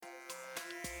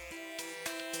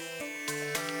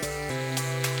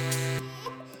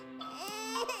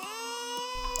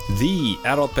The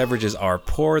adult beverages are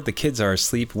poured, the kids are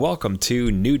asleep. Welcome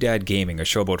to New Dad Gaming, a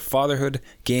show about fatherhood,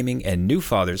 gaming, and new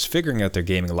fathers figuring out their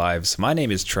gaming lives. My name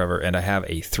is Trevor, and I have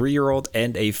a 3-year-old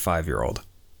and a 5-year-old.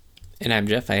 And I'm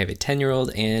Jeff. I have a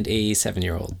 10-year-old and a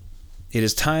 7-year-old. It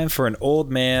is time for an old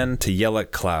man to yell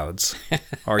at clouds.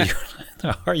 Are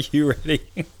you ready?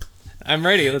 I'm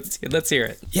ready. Let's hear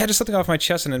it. Yeah, just something off my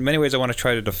chest, and in many ways I want to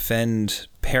try to defend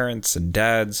parents and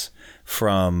dads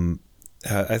from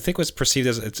I think what's perceived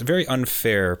as it's a very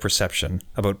unfair perception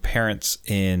about parents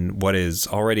in what is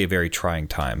already a very trying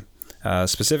time.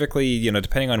 Specifically,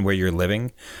 depending on where you're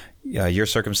living, your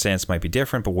circumstance might be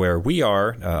different, but where we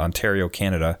are, Ontario,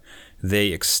 Canada, they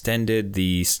extended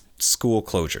the school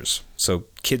closures. So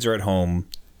kids are at home,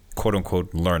 quote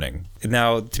unquote, learning.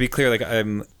 Now, to be clear,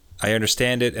 I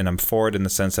understand it and I'm for it in the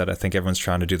sense that I think everyone's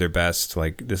trying to do their best.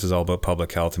 Like, this is all about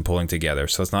public health and pulling together.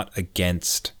 So it's not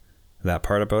against that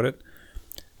part about it.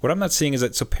 What I'm not seeing is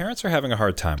that, so parents are having a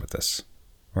hard time with this,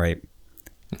 right?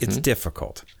 Mm-hmm. It's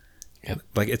difficult. Yep.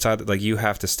 Like, it's either like you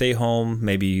have to stay home.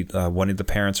 Maybe one of the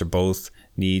parents or both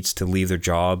needs to leave their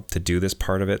job to do this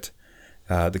part of it.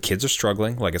 The kids are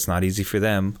struggling. Like, it's not easy for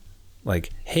them. Like,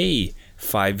 hey,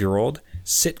 5-year-old,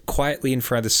 sit quietly in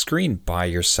front of the screen by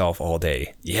yourself all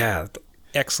day. Yeah,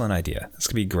 excellent idea. This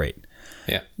could be great.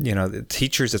 Yeah. The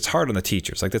teachers, it's hard on the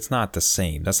teachers. Like, that's not the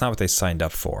same. That's not what they signed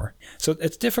up for. So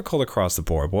it's difficult across the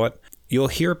board. What you'll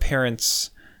hear parents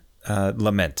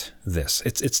lament this.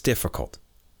 It's difficult.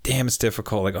 Damn, it's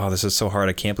difficult. Like, oh, this is so hard.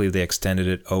 I can't believe they extended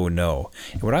it. Oh, no.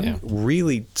 And what I'm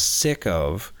really sick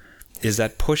of is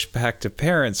that pushback to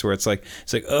parents where it's like,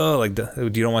 oh, like, you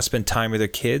don't want to spend time with your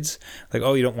kids? Like,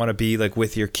 oh, you don't want to be like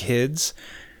with your kids?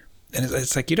 And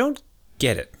it's like, you don't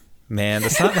get it, man.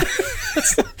 That's not like,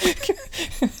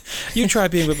 you try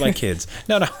being with my kids.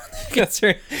 No. That's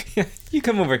right. Yeah, you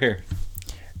come over here.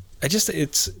 This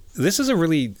is a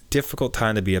really difficult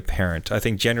time to be a parent, I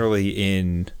think, generally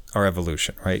in our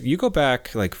evolution, right? You go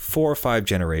back like 4 or 5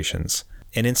 generations,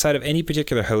 and inside of any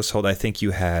particular household, I think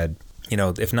you had,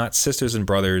 if not sisters and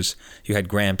brothers, you had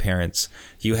grandparents,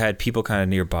 you had people kind of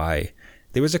nearby.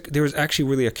 There was actually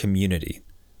really a community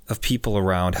of people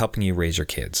around helping you raise your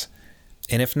kids.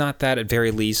 And if not that, at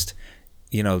very least,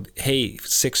 hey,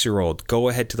 6-year-old, go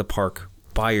ahead to the park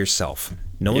by yourself.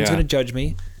 No one's going to judge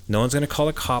me. No one's going to call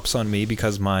the cops on me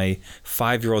because my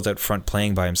 5-year-old's out front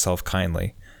playing by himself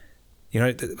kindly.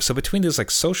 So between those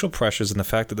like social pressures and the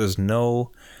fact that there's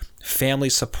no family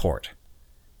support,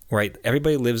 right?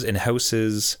 Everybody lives in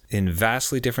houses in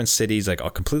vastly different cities, like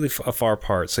completely far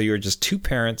apart. So you're just 2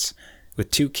 parents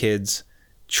with 2 kids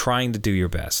trying to do your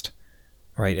best,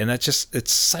 right? And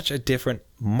it's such a different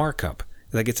markup.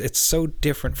 Like, it's so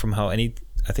different from how I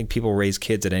think people raise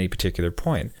kids at any particular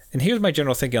point. And here's my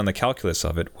general thinking on the calculus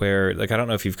of it, where, like, I don't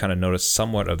know if you've kind of noticed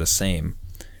somewhat of the same,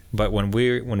 but when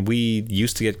we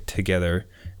used to get together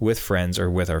with friends or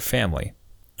with our family,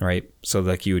 right? So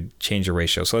like you would change the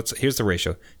ratio. So here's the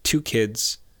ratio: 2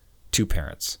 kids, 2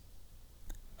 parents,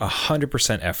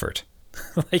 100% effort.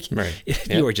 Like, right.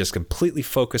 You are just completely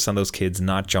focused on those kids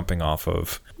not jumping off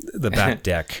of the back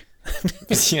deck.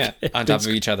 Yeah, on top of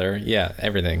each other. Yeah,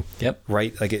 everything. Yep.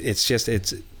 Right? Like, it's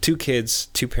 2 kids,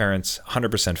 2 parents,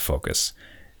 100% focus.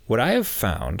 What I have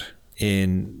found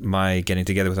in my getting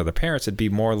together with other parents, it'd be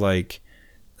more like,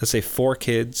 let's say 4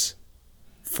 kids,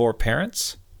 4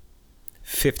 parents,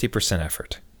 50%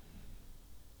 effort.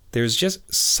 There's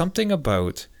just something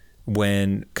about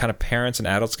when kind of parents and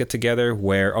adults get together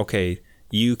where, okay,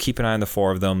 you keep an eye on the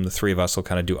 4 of them, the 3 of us will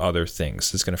kind of do other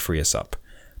things. It's going to free us up.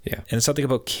 Yeah. And it's something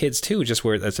about kids too, just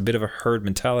where it's a bit of a herd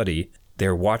mentality.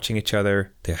 They're watching each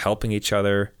other, they're helping each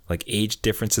other. Like, age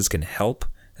differences can help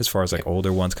as far as like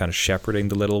older ones kind of shepherding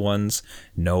the little ones.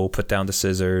 No, put down the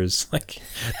scissors. Like,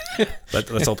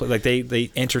 let's all play. Like,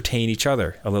 they entertain each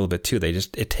other a little bit too.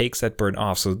 It takes that burden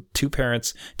off. So 2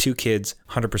 parents, 2 kids,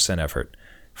 100% effort.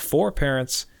 4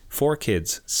 parents, 4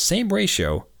 kids, same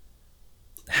ratio,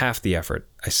 half the effort.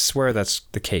 I swear that's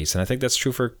the case. And I think that's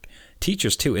true for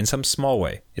teachers too, in some small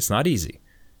way. It's not easy,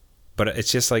 but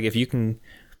it's just like, if you can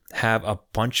have a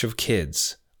bunch of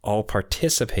kids all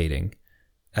participating,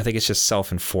 I think it's just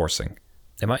self-enforcing.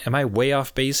 Am I way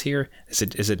off base here?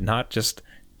 Is it not just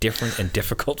different and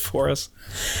difficult for us?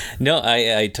 No,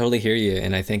 I totally hear you,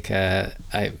 and I think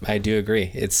I do agree.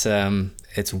 It's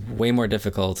way more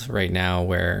difficult right now,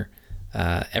 where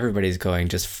everybody's going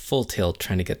just full tilt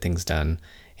trying to get things done.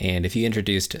 And if you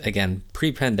introduced, again,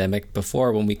 pre-pandemic,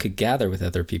 before, when we could gather with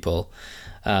other people,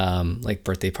 like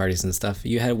birthday parties and stuff,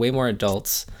 you had way more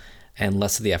adults and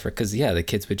less of the effort, because the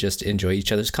kids would just enjoy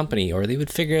each other's company, or they would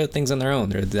figure out things on their own.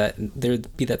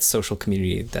 There'd be that social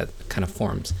community that kind of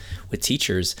forms. With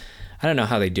teachers, I don't know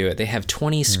how they do it. They have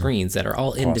 20 screens that are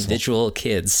all individual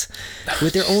kids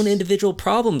with their own individual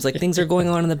problems. Like things are going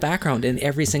on in the background in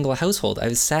every single household.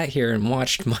 I've sat here and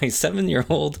watched my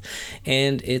 7-year-old,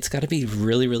 and it's got to be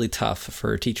really, really tough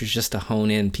for teachers just to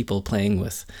hone in people playing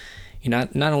with,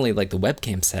 not only like the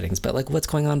webcam settings, but like what's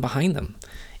going on behind them.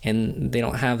 And they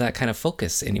don't have that kind of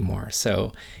focus anymore.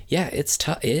 So yeah, it's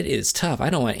tough. It is tough.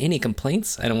 I don't want any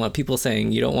complaints. I don't want people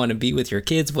saying you don't want to be with your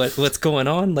kids. What's going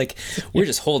on? Like, we're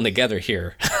just holding together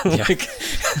here. Like,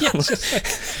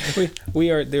 we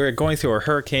are going through a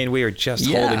hurricane. We are just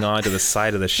holding on to the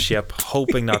side of the ship,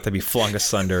 hoping not to be flung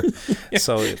asunder.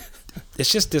 So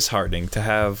it's just disheartening to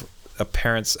have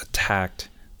parents attacked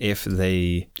if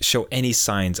they show any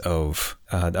signs of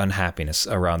unhappiness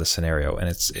around the scenario. And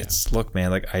it's look, man,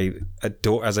 like I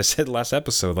adore, as I said last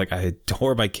episode, like I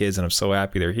adore my kids and I'm so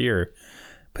happy they're here,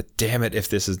 but damn it if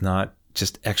this is not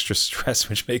just extra stress,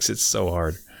 which makes it so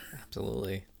hard.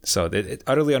 Absolutely. So it's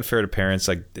utterly unfair to parents.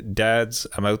 Like, dads,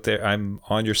 I'm out there, I'm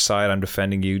on your side, I'm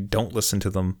defending you. Don't listen to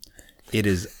them. It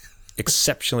is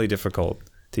exceptionally difficult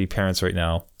to be parents right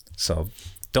now. So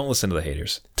don't listen to the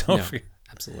haters.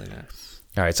 Absolutely not.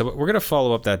 All right, so we're going to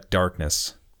follow up that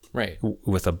darkness, right,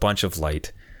 with a bunch of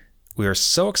light. We are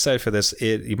so excited for this.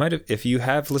 You might have, if you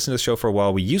have listened to the show for a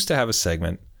while, we used to have a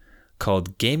segment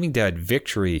called Gaming Dad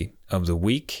Victory of the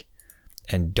Week.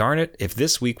 And darn it, if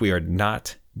this week we are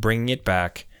not bringing it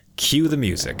back, cue the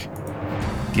music.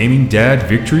 Gaming Dad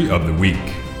Victory of the Week.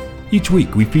 Each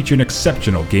week we feature an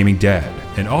exceptional gaming dad,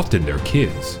 and often their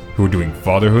kids, who are doing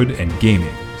fatherhood and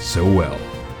gaming so well.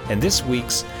 And this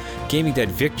week's Gaming Dad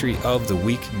Victory of the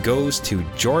Week goes to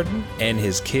Jordan and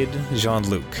his kid,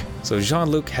 Jean-Luc. So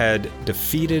Jean-Luc had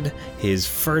defeated his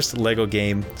first Lego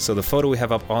game. So the photo we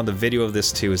have up on the video of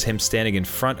this too is him standing in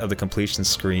front of the completion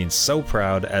screen, so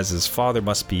proud, as his father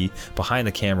must be behind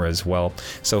the camera as well.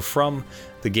 So from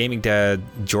the gaming dad,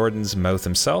 Jordan's mouth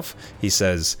himself, he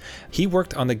says, he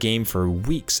worked on the game for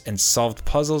weeks and solved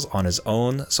puzzles on his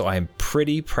own, so I am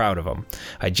pretty proud of him.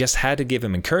 I just had to give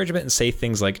him encouragement and say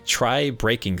things like, try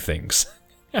breaking things.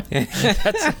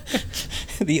 That's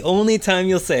the only time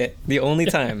you'll say it. The only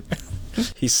time.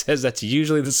 He says that's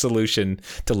usually the solution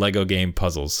to Lego game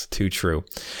puzzles. Too true.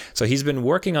 So he's been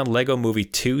working on Lego Movie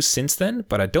 2 since then,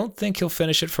 but I don't think he'll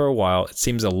finish it for a while. It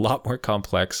seems a lot more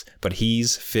complex, but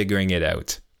he's figuring it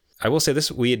out. I will say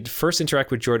this, we had first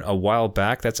interacted with Jordan a while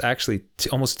back. That's actually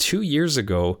almost 2 years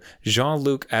ago.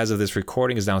 Jean-Luc, as of this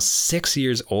recording, is now 6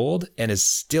 years old and is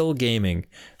still gaming,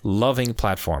 loving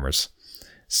platformers.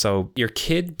 So your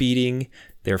kid beating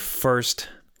their first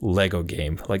Lego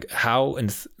game, like how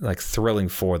thrilling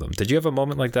for them. Did you have a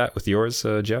moment like that with yours,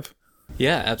 Jeff?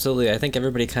 Yeah, absolutely. I think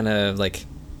everybody kind of like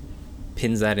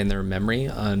pins that in their memory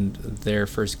on their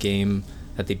first game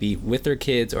that they beat with their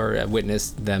kids or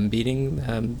witnessed them beating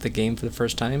the game for the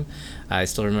first time. I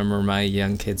still remember my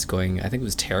young kids going, I think it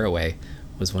was Tearaway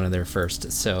was one of their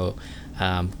first. So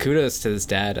kudos to this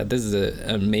dad. This is an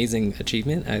amazing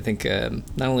achievement. I think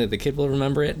not only the kid will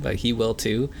remember it, but he will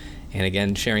too. And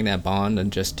again, sharing that bond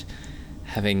and just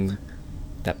having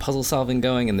that puzzle solving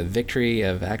going and the victory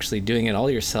of actually doing it all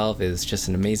yourself is just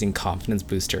an amazing confidence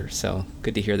booster. So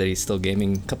good to hear that he's still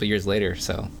gaming a couple years later.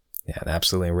 So yeah,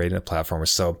 absolutely rating a platformer.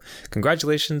 So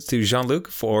congratulations to Jean-Luc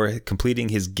for completing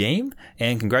his game,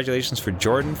 and congratulations for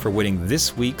Jordan for winning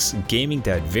this week's Gaming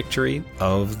Dad Victory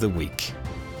of the Week.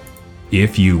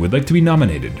 If you would like to be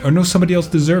nominated or know somebody else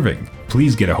deserving,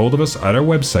 please get a hold of us at our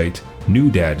website,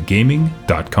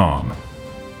 newdadgaming.com.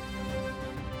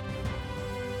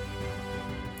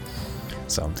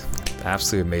 So,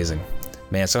 absolutely amazing.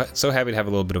 Man, so happy to have a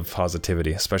little bit of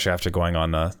positivity, especially after going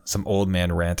on some old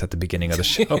man rant at the beginning of the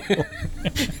show.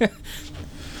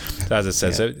 As it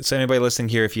says, so anybody listening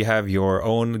here, if you have your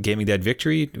own Gaming Dad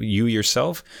victory, you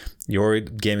yourself, your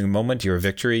gaming moment, your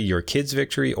victory, your kid's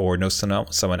victory, or know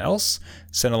someone else,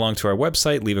 send along to our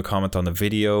website, leave a comment on the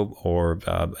video or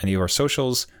any of our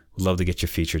socials. We'd love to get you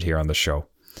featured here on the show.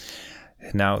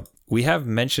 Now, we have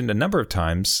mentioned a number of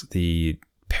times the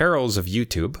perils of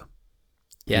YouTube.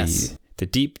 Yes. The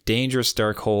deep, dangerous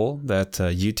dark hole that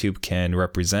YouTube can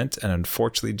represent. And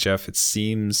unfortunately, Jeff, it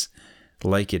seems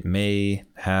like it may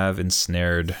have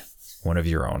ensnared one of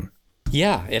your own.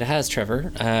 Yeah, it has,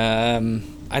 Trevor.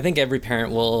 I think every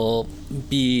parent will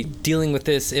be dealing with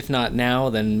this, if not now,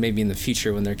 then maybe in the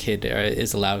future when their kid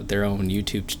is allowed their own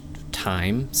YouTube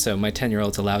time. So my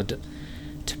 10-year-old's allowed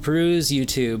to peruse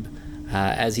YouTube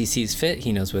as he sees fit.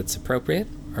 He knows what's appropriate,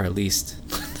 or at least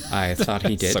I thought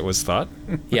he did. So it was thought?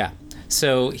 Yeah.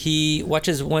 So he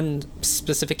watches one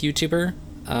specific YouTuber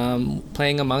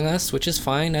playing Among Us, which is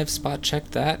fine. I've spot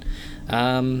checked that.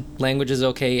 Language is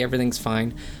okay. Everything's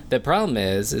fine. The problem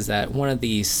is that one of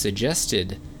the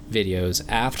suggested videos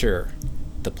after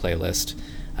the playlist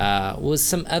was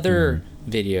some other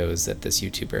videos that this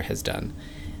YouTuber has done.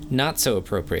 Not so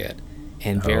appropriate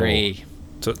and very...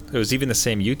 So it was even the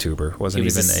same YouTuber, wasn't It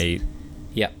was even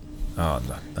Yep. Oh,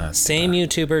 no, that's Same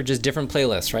YouTuber, just different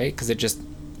playlists, right? Because it just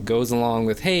goes along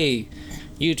with, hey,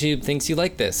 YouTube thinks you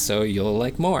like this, so you'll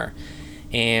like more.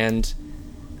 And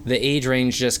the age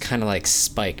range just kind of like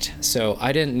spiked. So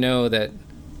I didn't know that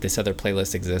this other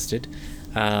playlist existed.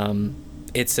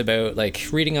 It's about like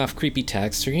reading off creepy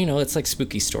text, or, it's like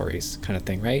spooky stories kind of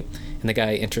thing, right? And the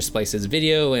guy intersplices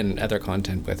video and other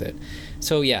content with it.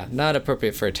 So yeah, not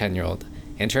appropriate for a 10-year-old.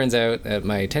 And turns out that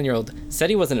my 10-year-old said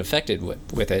he wasn't affected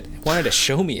with it, wanted to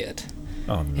show me it.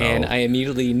 Oh, no. And I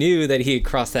immediately knew that he had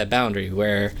crossed that boundary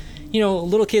where,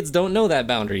 little kids don't know that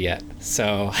boundary yet.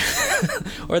 So,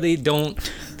 or they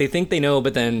think they know,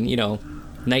 but then,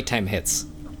 nighttime hits.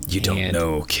 You don't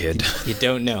know, kid. You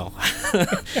don't know.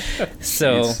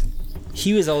 So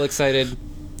he was all excited,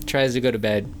 tries to go to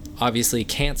bed, obviously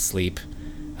can't sleep,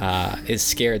 is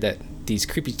scared that these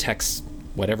creepy texts,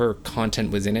 whatever content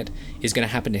was in it, is going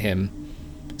to happen to him.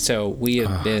 So we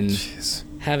have been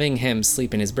having him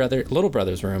sleep in his little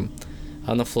brother's room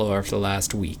on the floor for the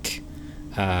last week,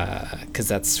 because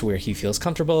that's where he feels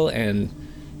comfortable. And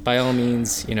by all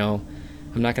means,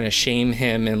 I'm not going to shame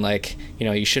him and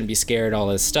you shouldn't be scared, all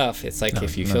this stuff. It's like,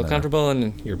 if you feel comfortable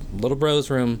in your little bro's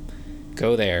room,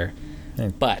 go there.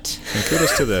 And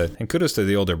kudos to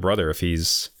the older brother if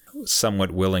he's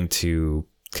somewhat willing to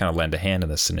kind of lend a hand in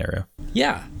this scenario.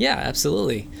 Yeah,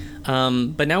 absolutely.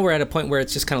 But now we're at a point where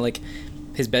it's just kind of like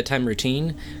his bedtime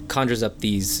routine conjures up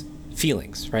these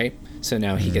feelings, right? So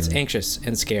now he gets anxious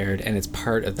and scared, and it's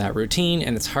part of that routine,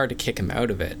 and it's hard to kick him out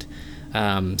of it.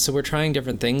 So we're trying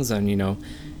different things on,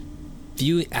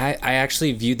 I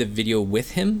actually viewed the video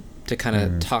with him to kind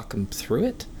of talk him through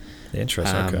it.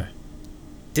 Interesting. Okay.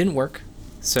 Didn't work.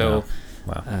 So,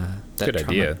 wow. Good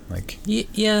idea.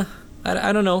 Yeah,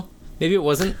 I don't know. Maybe it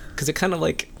wasn't, because it kind of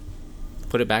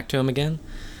put it back to him again.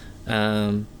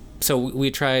 So we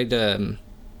tried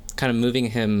kind of moving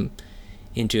him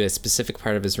into a specific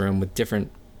part of his room with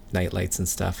different night lights and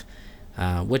stuff.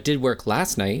 What did work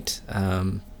last night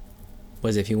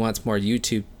was if he wants more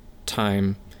YouTube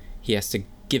time, he has to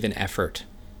give an effort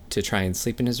to try and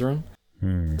sleep in his room.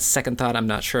 Second thought, I'm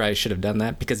not sure I should have done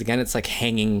that, because again, it's like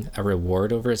hanging a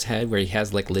reward over his head where he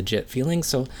has legit feelings.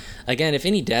 So again, if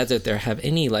any dads out there have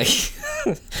any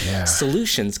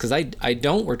solutions, because I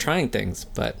don't, we're trying things,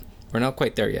 but we're not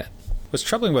quite there yet. What's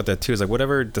troubling about that too is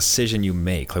whatever decision you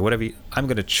make, I'm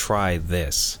going to try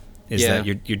this, is that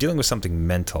you're dealing with something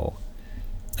mental.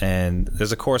 And there's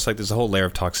there's a whole layer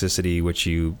of toxicity which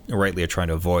you rightly are trying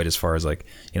to avoid, as far as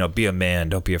be a man,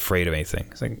 don't be afraid of anything.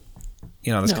 It's like,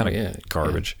 that's kind of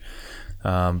garbage.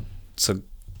 Yeah. So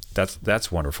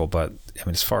that's wonderful. But I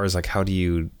mean, as far as how do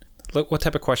you what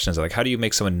type of question is it? How do you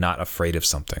make someone not afraid of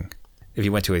something? If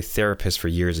you went to a therapist for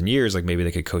years and years, maybe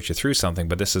they could coach you through something,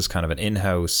 but this is kind of an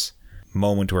in-house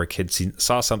moment where a kid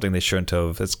saw something they shouldn't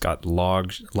have. It's got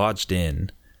lodged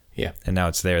in. Yeah. And now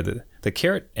it's there. The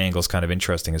carrot angle is kind of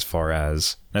interesting, as far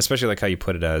as, and especially how you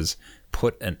put it as,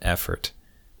 put an effort.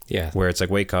 Yeah. Where it's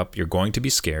wake up, you're going to be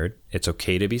scared. It's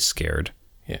okay to be scared.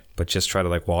 Yeah. But just try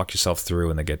to walk yourself through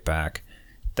and then get back.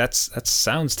 That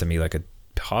sounds to me like a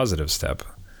positive step.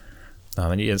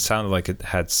 And it sounded like it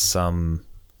had some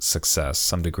success,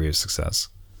 some degree of success.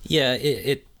 Yeah,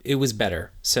 it was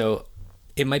better. So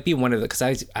it might be one of the,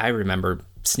 because I remember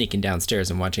sneaking downstairs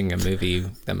and watching a movie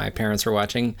that my parents were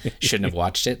watching. Shouldn't have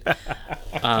watched it.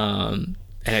 And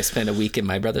I spent a week in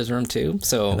my brother's room too.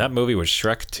 So and that movie was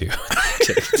Shrek too.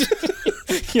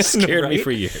 Scared me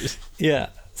for years. Yeah.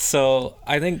 So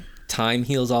I think time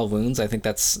heals all wounds. I think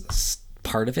that's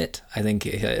part of it. I think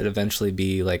it eventually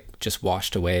be just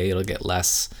washed away. It'll get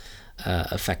less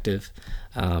effective.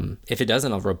 If it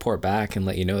doesn't, I'll report back and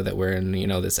let you know that we're in,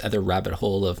 this other rabbit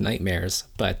hole of nightmares.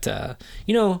 But,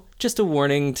 just a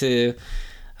warning to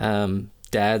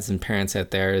dads and parents out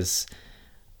there is,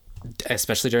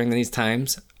 especially during these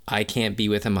times, I can't be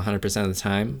with him 100% of the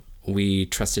time. We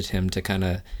trusted him to kind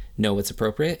of know what's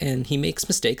appropriate, and he makes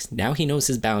mistakes. Now he knows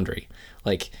his boundary.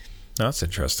 That's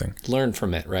interesting. Learn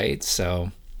from it, right?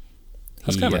 So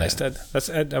that's kind of nice.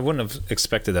 I wouldn't have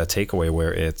expected that takeaway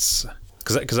where it's,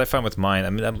 because I find with mine, I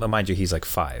mean, mind you, he's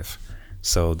 5,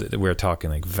 so we're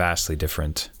talking vastly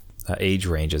different age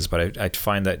ranges. But I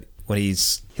find that when he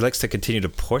likes to continue to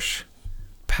push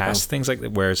past things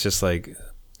where it's just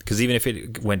because even if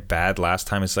it went bad last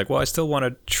time, it's like, well, I still want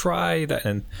to try that.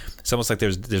 And it's almost like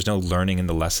there's no learning in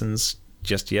the lessons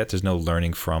just yet. There's no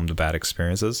learning from the bad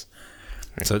experiences.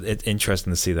 Right. So it's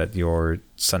interesting to see that your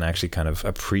son actually kind of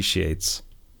appreciates,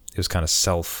 it was kind of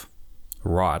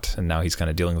self-wrought, and now he's kind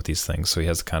of dealing with these things. So he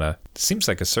has kind of, seems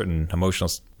like a certain emotional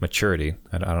maturity.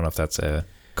 I don't know if that's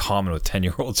common with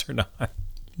 10-year-olds or not.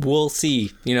 We'll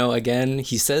see. You know, again,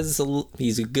 he says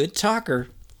he's a good talker.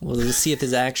 We'll see if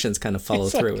his actions kind of follow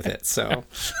through with it. So,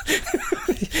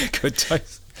 good talk.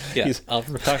 Yeah,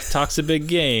 talks a big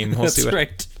game. We'll that's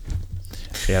right.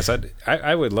 Yes,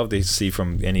 I would love to see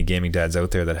from any gaming dads out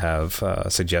there that have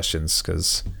suggestions,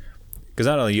 because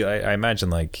not only you, I imagine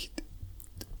like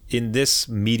in this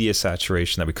media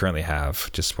saturation that we currently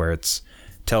have, just where it's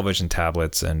television,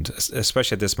 tablets, and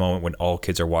especially at this moment when all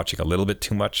kids are watching a little bit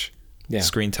too much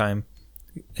screen time,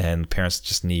 and parents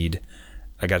just need,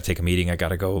 I got to take a meeting, I got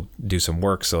to go do some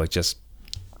work, so like just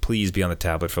please be on the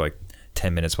tablet for like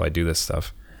 10 minutes while I do this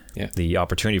stuff. Yeah, the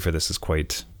opportunity for this is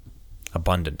quite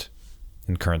abundant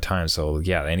in current times. So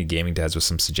yeah, any gaming dads with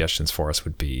some suggestions for us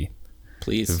would be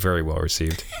very well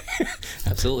received.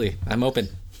 Absolutely, I'm open.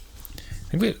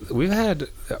 I think we've had,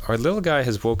 our little guy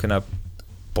has woken up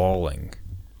bawling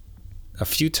a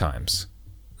few times,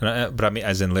 but I mean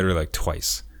as in literally like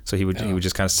twice. So he would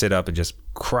just kind of sit up and just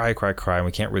cry, and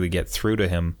we can't really get through to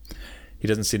him. He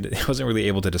wasn't really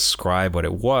able to describe what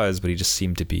it was, but he just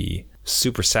seemed to be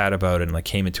super sad about it, and like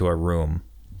came into our room.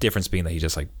 Difference being that he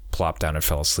just like plopped down and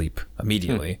fell asleep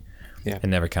immediately,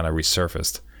 and never kind of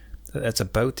resurfaced. That's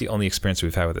about the only experience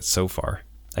we've had with it so far.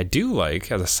 I do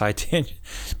like, as a side tangent,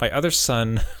 my other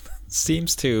son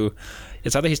seems to,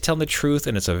 it's either he's telling the truth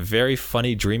and it's a very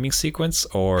funny dreaming sequence,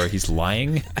 or he's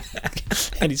lying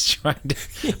and he's trying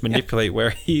to manipulate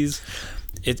where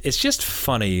it's just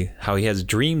funny how he has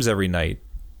dreams every night,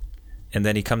 and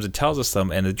then he comes and tells us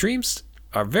them, and the dreams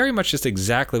are very much just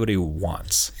exactly what he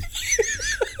wants.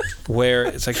 Where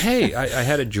it's like, hey, I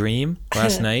had a dream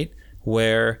last night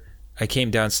where I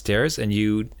came downstairs and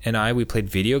you and we played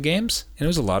video games and it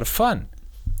was a lot of fun.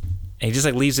 And he just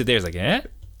like leaves it there. He's like, yeah.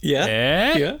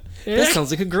 That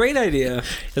sounds like a great idea.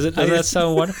 Doesn't that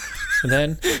sound wonderful? And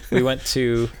then we went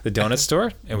to the donut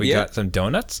store and we got some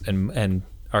donuts, and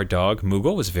our dog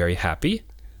Moogle was very happy.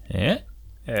 Yeah.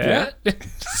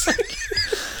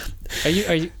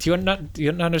 Do you not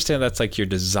understand that's like your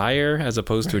desire as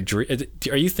opposed to a dream?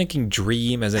 Are you thinking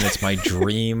dream as in it's my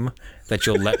dream that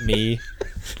you'll let me,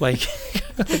 like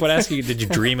when I ask you, did you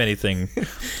dream anything? And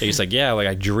he's like, yeah, like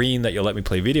I dreamed that you'll let me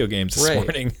play video games this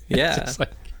morning. Yeah. It's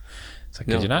like,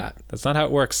 no, did you not? That's not how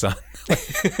it works, son.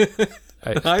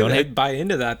 I buy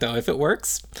into that though. If it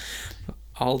works,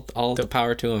 all the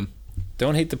power to him.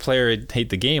 Don't hate the player, hate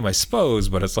the game, I suppose,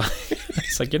 but it's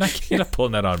like you're not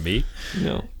pulling that on me.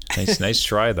 No. Nice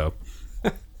try though.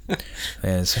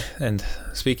 And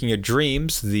speaking of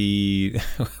dreams,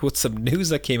 with some news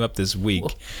that came up this week,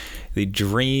 the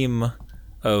dream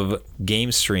of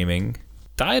game streaming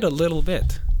died a little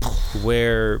bit,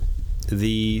 where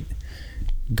the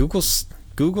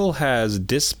Google has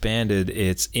disbanded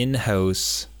its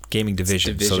in-house gaming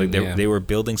division. So they were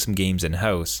building some games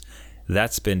in-house.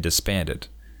 That's been disbanded.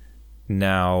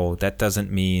 Now that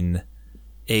doesn't mean,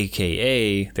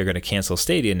 AKA, they're going to cancel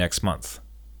Stadia next month.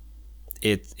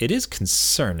 It is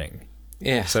concerning.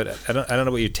 Yeah. So I don't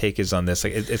know what your take is on this.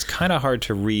 Like it's kind of hard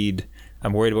to read.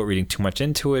 I'm worried about reading too much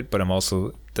into it, but I'm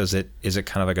also, is it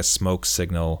kind of like a smoke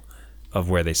signal of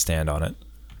where they stand on it?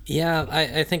 Yeah,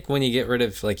 I think when you get rid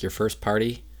of like your first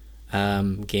party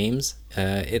games,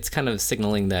 it's kind of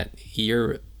signaling that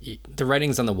the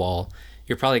writing's on the wall.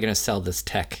 You're probably going to sell this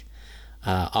tech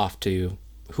off to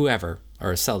whoever,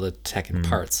 or sell the tech in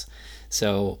parts.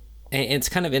 So it's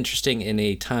kind of interesting in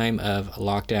a time of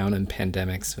lockdown and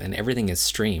pandemics and everything is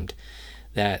streamed,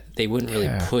 that they wouldn't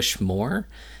really push more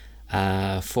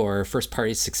for first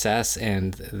party success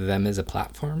and them as a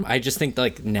platform. I just think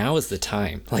like now is the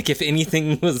time. Like if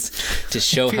anything was to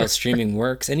show how streaming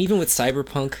works, and even with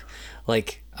Cyberpunk,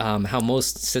 like how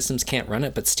most systems can't run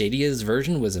it, but Stadia's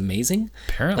version was amazing.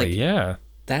 Apparently, like,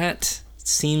 that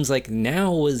seems like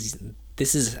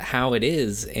this is how it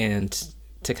is, and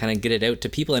to kind of get it out to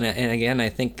people. And again, I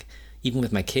think even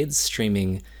with my kids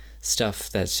streaming stuff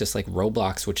that's just like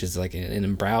Roblox, which is like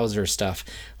in browser stuff,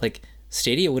 like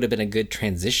Stadia would have been a good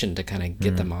transition to kind of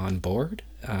get them on board.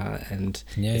 And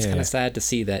it's kind of sad to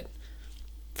see that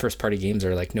first party games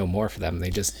are like no more for them. They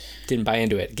just didn't buy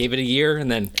into it. Gave it a year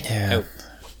and then out.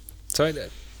 So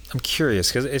I'm curious,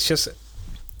 because it's just,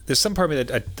 there's some part of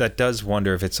me that does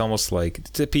wonder if it's almost like,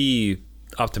 to be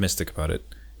optimistic about it,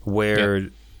 where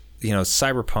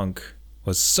Cyberpunk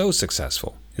was so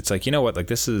successful, It's like, you know what, like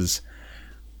this is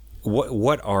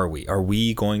what are we? Are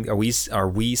we CD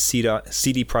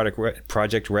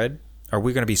Projekt Red? Are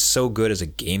we going to be so good as a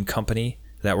game company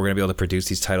that we're going to be able to produce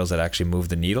these titles that actually move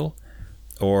the needle?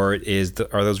 Or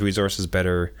are those resources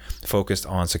better focused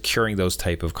on securing those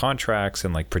type of contracts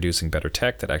and like producing better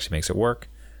tech that actually makes it work?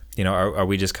 You know, are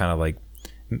we just kind of like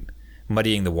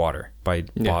muddying the water by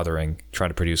bothering trying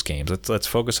to produce games? Let's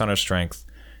focus on our strength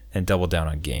and double down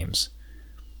on games.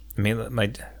 I mean,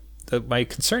 my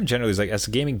concern generally is like, as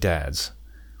gaming dads,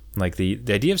 like the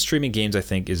idea of streaming games, I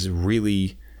think, is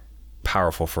really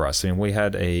powerful for us. I mean, we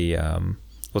had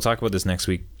we'll talk about this next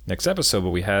episode,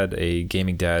 but we had a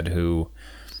gaming dad who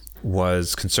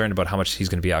was concerned about how much he's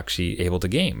going to be actually able to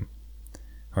game.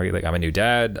 Right? Like, I'm a new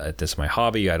dad. This is my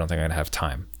hobby. I don't think I'm going to have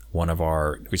time. One of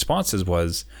our responses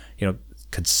was, you know,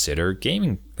 consider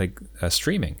gaming, like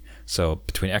streaming. So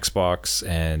between Xbox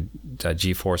and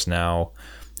GeForce Now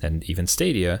and even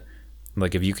Stadia,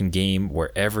 like if you can game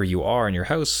wherever you are in your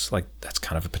house, like that's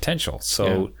kind of a potential.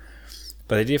 So,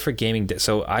 but the idea for gaming,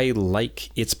 so I like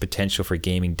its potential for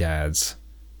gaming dads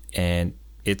and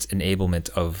its enablement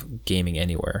of gaming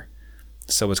anywhere.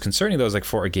 So what's concerning though is like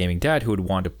for a gaming dad who would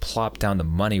want to plop down the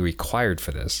money required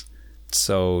for this.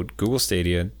 So Google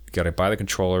Stadia, you got to buy the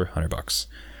controller, $100.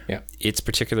 Yeah. Its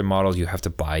particular model, you have to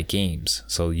buy games.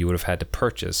 So you would have had to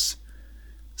purchase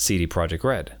CD Projekt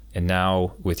Red. And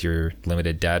now with your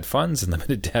limited dad funds and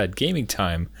limited dad gaming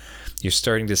time, you're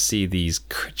starting to see these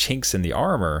chinks in the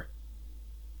armor.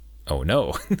 Oh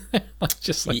no.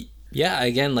 Just like, yeah,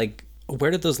 again, like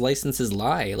where did those licenses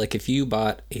lie? Like if you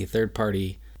bought a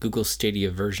third-party Google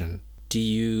Stadia version, do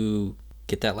you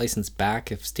get that license back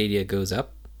if Stadia goes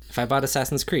up? If I bought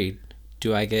Assassin's Creed,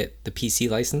 do I get the PC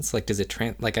license? Like, does it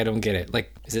like, I don't get it.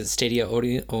 Like, is it Stadia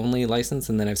only license,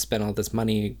 and then I've spent all this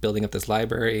money building up this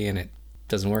library and it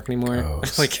doesn't work anymore?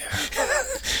 Like,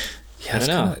 yeah, I don't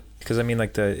know. Because I mean,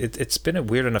 like it's been a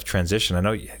weird enough transition. I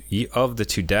know of the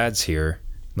two dads here,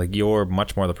 like you're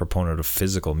much more the proponent of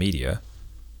physical media.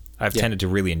 I've tended to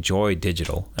really enjoy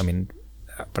digital. I mean,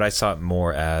 but I saw it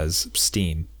more as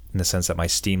Steam, in the sense that my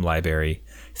Steam library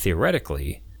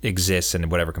theoretically exists,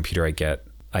 and whatever computer I get,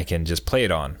 I can just play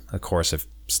it on. Of course, if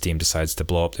Steam decides to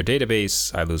blow up their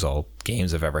database, I lose all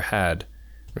games I've ever had.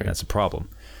 Right. That's a problem.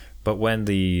 But when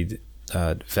the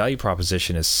value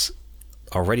proposition is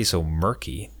already so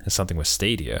murky as something with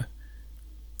Stadia,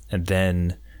 and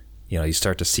then, you know, you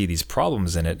start to see these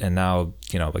problems in it, and now,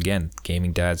 you know, again,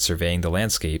 gaming dad surveying the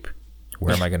landscape.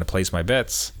 Where am I going to place my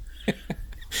bets?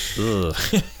 Ugh.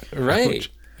 Right.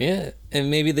 Yeah.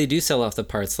 And maybe they do sell off the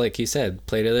parts, like you said,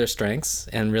 play to their strengths.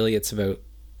 And really it's about,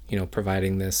 you know,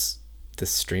 providing this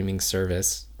streaming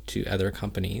service to other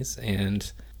companies.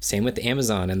 And same with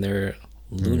Amazon and their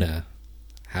Luna,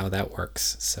 how that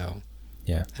works. So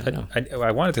yeah, I don't know.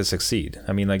 I wanted to succeed.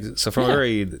 I mean, like, so from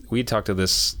we talked to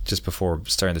this just before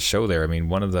starting the show there. I mean,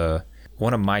 one of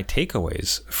my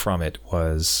takeaways from it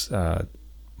was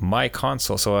my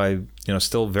console. So I, you know,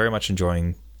 still very much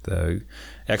enjoying the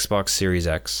Xbox Series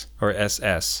X or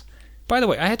SS. By the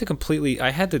way, I had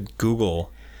to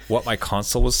Google what my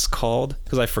console was called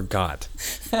because I forgot.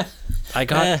 I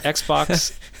got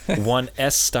Xbox One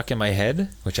S stuck in my head,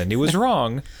 which I knew was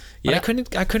wrong. Yeah, I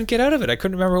couldn't get out of it. I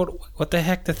couldn't remember what the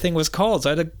heck the thing was called, so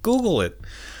I had to Google it.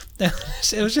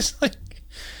 It was just like,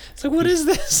 it's like, what is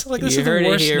this? Like, this you is the heard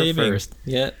worst it here naming. first.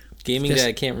 Yeah, gaming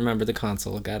dad can't remember the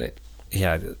console. Got it.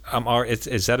 Yeah,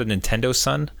 is that a Nintendo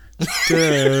son?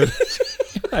 Dude,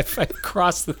 I've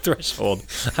crossed the threshold.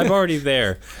 I'm already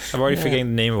there. I'm already forgetting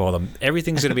the name of all of them.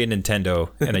 Everything's gonna be a Nintendo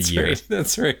in a year. Right.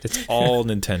 That's right. It's all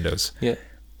Nintendos. Yeah.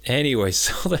 Anyway,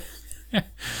 so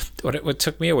what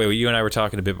took me away, what you and I were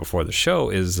talking a bit before the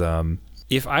show, is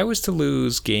if I was to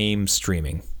lose game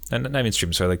streaming, and I mean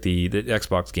streaming, sorry, like the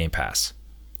Xbox Game Pass,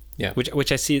 yeah,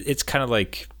 which I see, it's kind of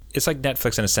like, it's like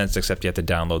Netflix in a sense, except you have to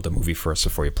download the movie first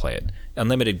before you play it.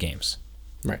 Unlimited games.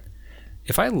 Right.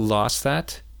 If I lost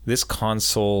that, this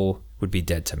console would be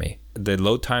dead to me. The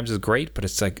load times is great, but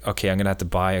it's like, okay, I'm going to have to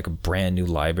buy like a brand new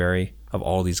library of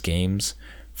all these games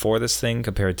for this thing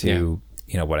compared to,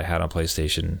 you know, what I had on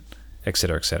PlayStation, et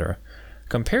cetera, et cetera.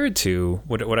 Compared to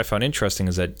what I found interesting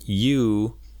is that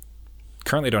you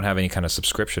currently don't have any kind of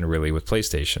subscription really with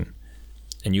PlayStation,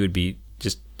 and you would be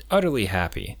just utterly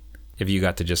happy if you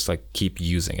got to just like keep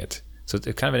using it. So it's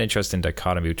kind of an interesting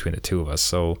dichotomy between the two of us.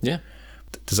 So yeah.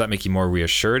 Does that make you more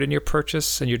reassured in your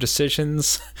purchase and your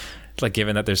decisions? Like,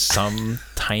 given that there's some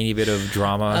tiny bit of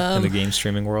drama in the game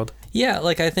streaming world? Yeah,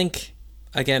 like I think,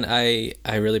 again, I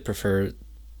really prefer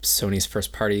Sony's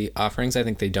first party offerings. I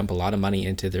think they dump a lot of money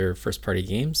into their first party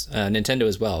games. Nintendo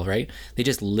as well, right? They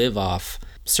just live off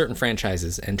certain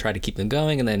franchises and try to keep them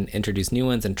going, and then introduce new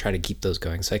ones and try to keep those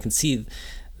going. So I can see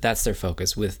that's their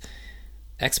focus. With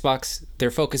Xbox,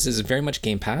 their focus is very much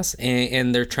Game Pass,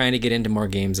 and they're trying to get into more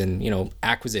games and,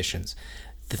 acquisitions.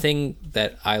 The thing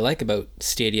that I like about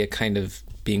Stadia kind of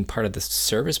being part of the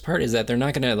service part is that they're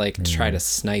not going to try to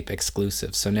snipe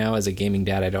exclusives. So now as a gaming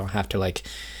dad, I don't have to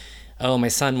oh, my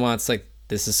son wants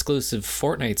this exclusive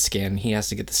Fortnite skin. He has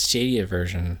to get the Stadia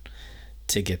version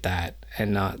to get that,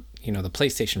 and not, the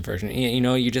PlayStation version.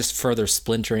 You're just further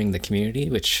splintering the community,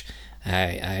 which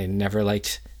I never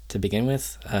liked to begin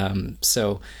with.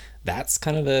 So that's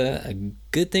kind of a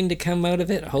good thing to come out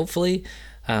of it, hopefully.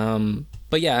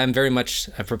 But yeah, I'm very much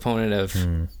a proponent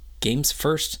of games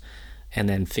first, and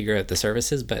then figure out the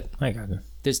services. But I got it.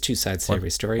 There's two sides to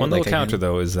every story. One little counter,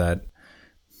 though, is that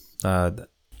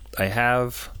I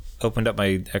have opened up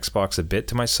my Xbox a bit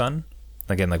to my son.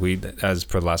 Again, as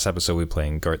per the last episode, we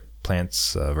playing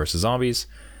Plants vs. Zombies.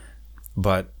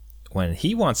 But when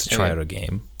he wants to try out a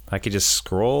game, I could just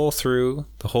scroll through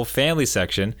the whole family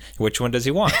section. Which one does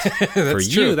he want? For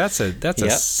you, true. that's a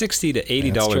 $60 to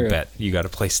 $80 bet you got to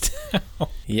place down.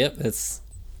 Yep, it's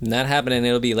not happening.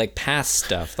 It'll be past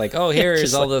stuff.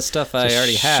 Here's all the stuff I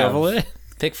already have. Shovel it.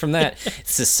 Pick from that.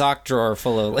 It's a sock drawer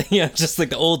full of just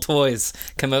the old toys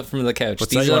come out from the couch.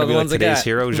 What's These that? You are want to the be ones today's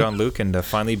hero, Jean-Luc, and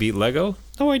finally beat Lego?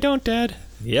 No, I don't, Dad.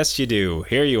 Yes, you do.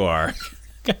 Here you are.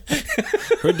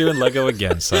 We're doing Lego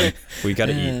again, son. We got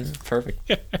to eat.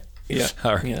 Perfect. Yeah.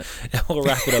 All right. Yeah. We'll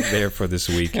wrap it up there for this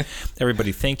week.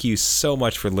 Everybody, thank you so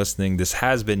much for listening. This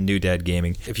has been New Dad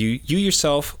Gaming. If you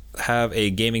yourself have a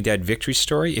Gaming Dad victory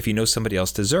story, if you know somebody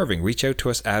else deserving, reach out to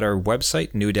us at our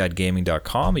website,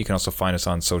 newdadgaming.com. You can also find us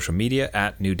on social media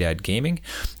at New Dad Gaming.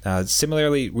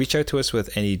 Similarly, reach out to us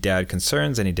with any dad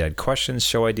concerns, any dad questions,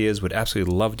 show ideas. Would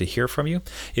absolutely love to hear from you.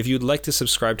 If you'd like to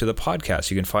subscribe to the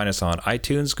podcast, you can find us on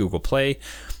iTunes, Google Play,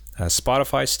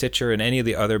 Spotify, Stitcher, and any of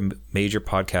the other major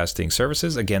podcasting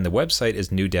services. Again, the website is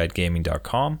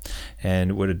newdadgaming.com,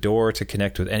 and would adore to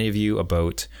connect with any of you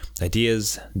about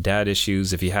ideas, dad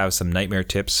issues. If you have some nightmare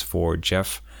tips for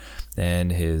Jeff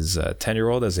and his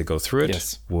 10-year-old as they go through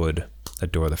it, would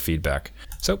adore the feedback.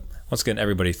 So once again,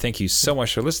 everybody, thank you so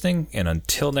much for listening, and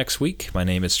until next week, my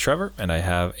name is Trevor, and I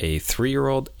have a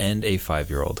 3-year-old and a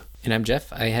 5-year-old. And I'm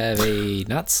Jeff. I have a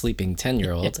not sleeping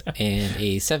 10-year-old and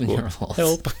a 7-year-old.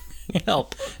 Help.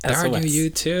 Help. Darn you,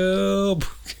 YouTube.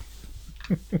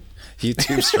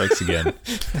 YouTube strikes again.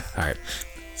 All right.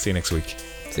 See you next week.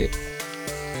 See you.